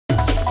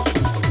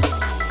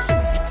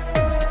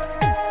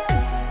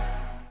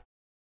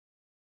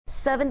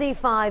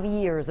75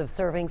 years of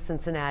serving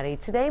Cincinnati.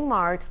 Today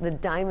marked the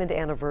diamond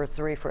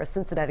anniversary for a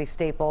Cincinnati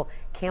staple,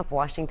 Camp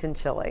Washington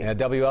chili. And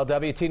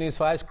WLWT News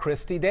 5's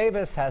Christy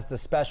Davis has the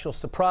special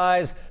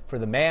surprise for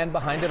the man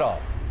behind it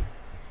all.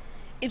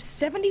 If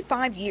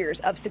 75 years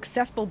of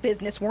successful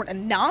business weren't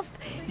enough,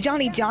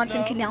 Johnny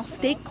Johnson can now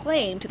stake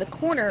claim to the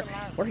corner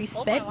where he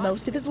spent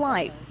most of his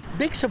life.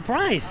 Big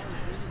surprise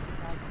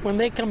when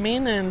they come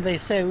in and they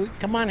say,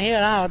 come on here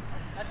out,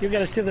 you got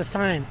to see the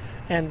sign.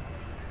 And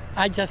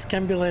I just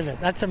can't believe it.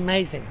 That's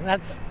amazing.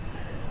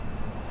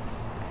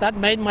 That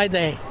made my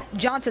day.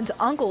 Johnson's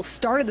uncle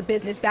started the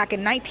business back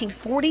in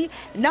 1940.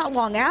 Not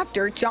long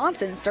after,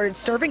 Johnson started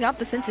serving up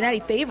the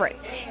Cincinnati favorite.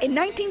 In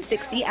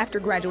 1960, after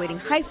graduating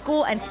high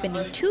school and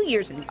spending 2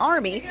 years in the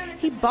Army,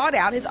 he bought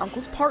out his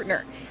uncle's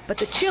partner. But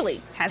the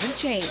chili hasn't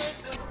changed.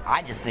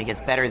 I just think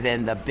it's better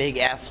than the big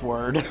S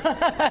word.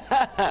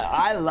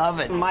 I love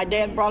it. My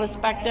dad brought us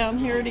back down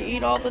here to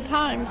eat all the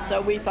time,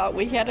 so we thought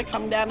we had to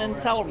come down and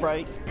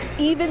celebrate.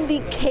 Even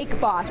the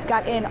cake boss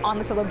got in on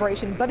the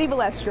celebration. Buddy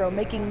Valestro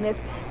making this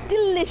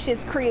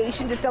delicious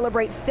creation to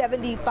celebrate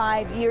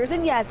 75 years.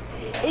 And yes,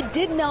 it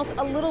did melt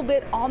a little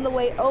bit on the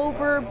way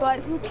over,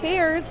 but who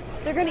cares?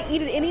 They're going to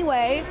eat it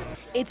anyway.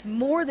 It's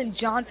more than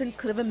Johnson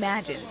could have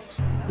imagined.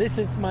 This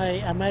is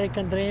my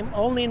American dream.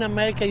 Only in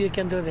America you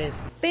can do this.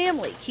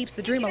 Family keeps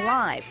the dream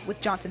alive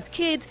with Johnson's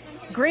kids,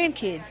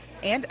 grandkids,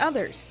 and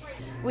others.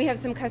 We have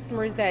some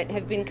customers that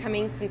have been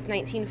coming since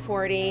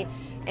 1940,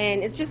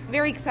 and it's just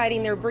very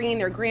exciting. They're bringing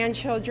their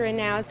grandchildren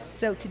now.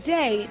 So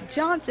today,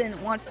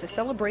 Johnson wants to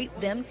celebrate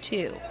them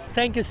too.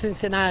 Thank you,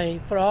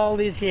 Cincinnati, for all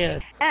these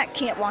years. At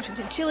Camp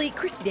Washington Chili,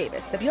 Christy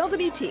Davis,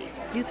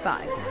 WLWT News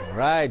 5.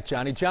 Right,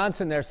 Johnny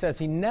Johnson there says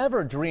he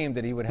never dreamed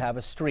that he would have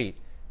a street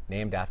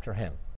named after him.